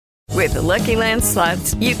With the Lucky Land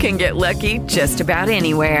Slots, you can get lucky just about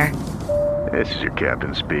anywhere. This is your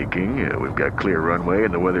captain speaking. We've got clear runway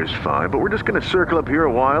and the weather's fine, but we're just going to circle up here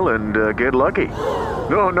a while and get lucky.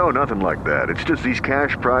 No, nothing like that. It's just these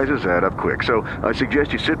cash prizes add up quick. So I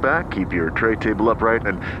suggest you sit back, keep your tray table upright,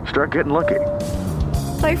 and start getting lucky.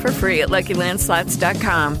 Play for free at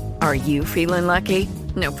LuckyLandSlots.com. Are you feeling lucky?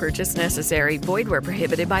 No purchase necessary. Void where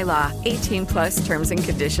prohibited by law. 18 plus terms and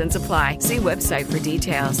conditions apply. See website for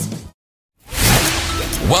details.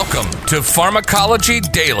 Welcome to Pharmacology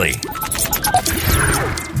Daily.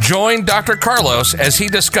 Join Dr. Carlos as he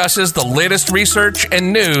discusses the latest research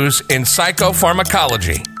and news in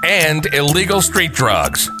psychopharmacology and illegal street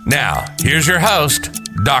drugs. Now, here's your host,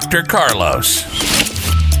 Dr. Carlos.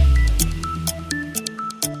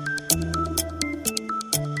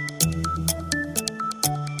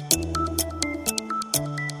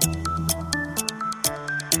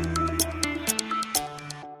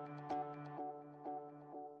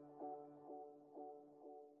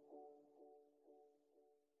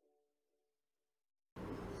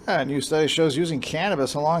 A new study shows using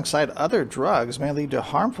cannabis alongside other drugs may lead to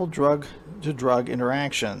harmful drug-to-drug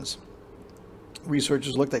interactions.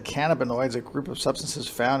 Researchers looked at cannabinoids, a group of substances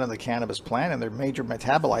found in the cannabis plant, and their major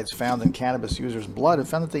metabolites found in cannabis users' blood, and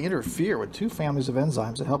found that they interfere with two families of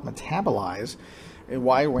enzymes that help metabolize a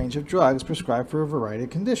wide range of drugs prescribed for a variety of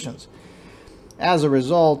conditions. As a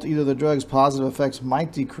result, either the drug's positive effects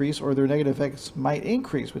might decrease or their negative effects might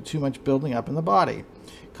increase with too much building up in the body,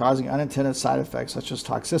 causing unintended side effects such as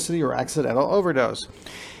toxicity or accidental overdose.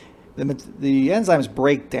 The enzymes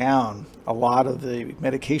break down a lot of the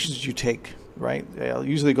medications you take, right? They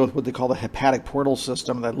usually go to what they call the hepatic portal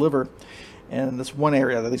system, that liver, and this one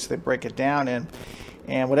area, at least they break it down in.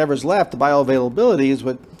 And whatever's left, the bioavailability, is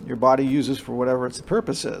what your body uses for whatever its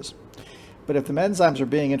purpose is. But if the enzymes are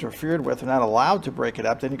being interfered with, they're not allowed to break it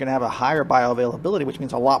up, then you're going to have a higher bioavailability, which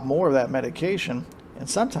means a lot more of that medication. And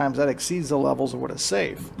sometimes that exceeds the levels of what is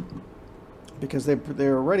safe, because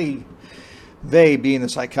they're already, they being the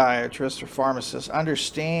psychiatrists or pharmacists,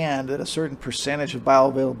 understand that a certain percentage of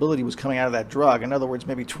bioavailability was coming out of that drug. In other words,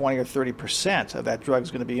 maybe 20 or 30% of that drug is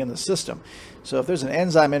going to be in the system. So if there's an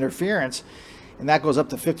enzyme interference and that goes up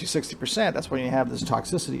to 50, 60%, that's when you have this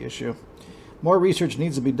toxicity issue. More research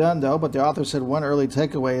needs to be done, though, but the author said one early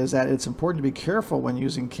takeaway is that it's important to be careful when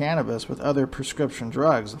using cannabis with other prescription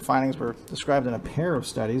drugs. The findings were described in a pair of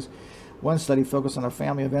studies. One study focused on a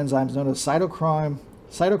family of enzymes known as cytochrome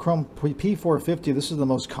P450. This is the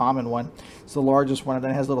most common one. It's the largest one, and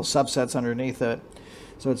then it has little subsets underneath it.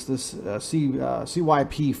 So it's this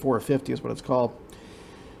CYP450 is what it's called.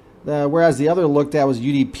 Whereas the other looked at was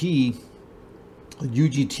UGTs,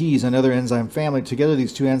 another enzyme family. Together,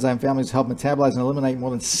 these two enzyme families help metabolize and eliminate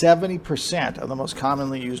more than 70% of the most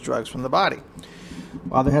commonly used drugs from the body.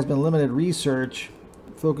 While there has been limited research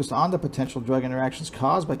focused on the potential drug interactions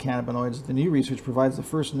caused by cannabinoids, the new research provides the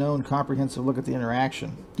first known comprehensive look at the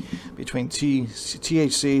interaction between THC,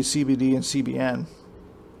 CBD, and CBN.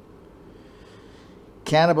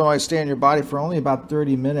 Cannabinoids stay in your body for only about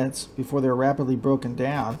 30 minutes before they're rapidly broken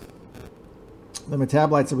down. The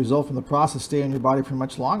metabolites that result from the process stay in your body for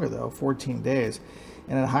much longer, though, 14 days,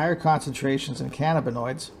 and at higher concentrations than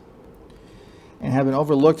cannabinoids, and have been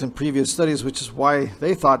overlooked in previous studies, which is why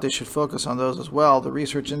they thought they should focus on those as well. The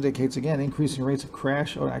research indicates, again, increasing rates of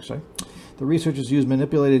crash. The researchers used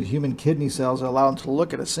manipulated human kidney cells that allow them to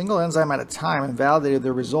look at a single enzyme at a time and validated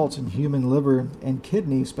their results in human liver and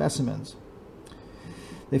kidney specimens.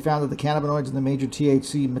 They found that the cannabinoids in the major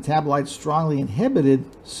THC metabolites strongly inhibited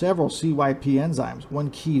several CYP enzymes. One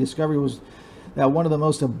key discovery was that one of the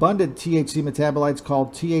most abundant THC metabolites,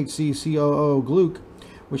 called THC-COO-gluc,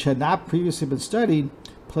 which had not previously been studied,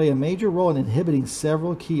 play a major role in inhibiting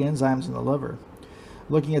several key enzymes in the liver.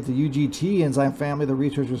 Looking at the UGT enzyme family, the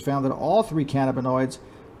researchers found that all three cannabinoids,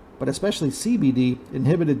 but especially CBD,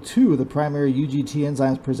 inhibited two of the primary UGT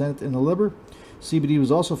enzymes present in the liver. CBD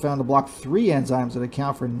was also found to block three enzymes that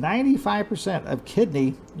account for 95% of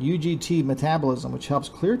kidney UGT metabolism, which helps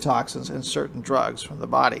clear toxins and certain drugs from the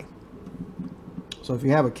body. So if you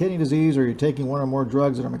have a kidney disease or you're taking one or more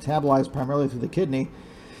drugs that are metabolized primarily through the kidney,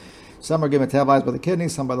 some are getting metabolized by the kidney,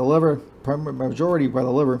 some by the liver, majority by the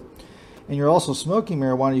liver, and you're also smoking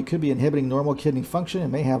marijuana, you could be inhibiting normal kidney function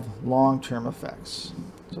and may have long-term effects.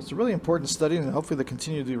 So it's a really important study, and hopefully they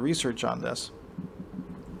continue to do research on this.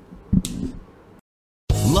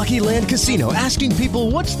 Lucky Land Casino, asking people,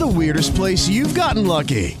 what's the weirdest place you've gotten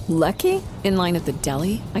lucky? Lucky? In line at the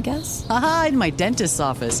deli, I guess? Aha, in my dentist's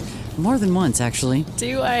office. More than once, actually.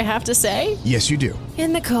 Do I have to say? Yes, you do.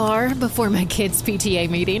 In the car before my kids' PTA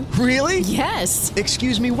meeting. Really? Yes.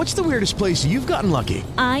 Excuse me, what's the weirdest place you've gotten lucky?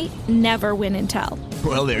 I never win and tell.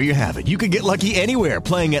 Well, there you have it. You can get lucky anywhere,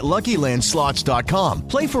 playing at LuckyLandSlots.com.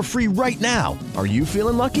 Play for free right now. Are you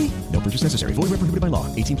feeling lucky? No purchase necessary. Void where prohibited by law.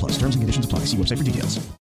 18+. Terms and conditions apply. See website for details.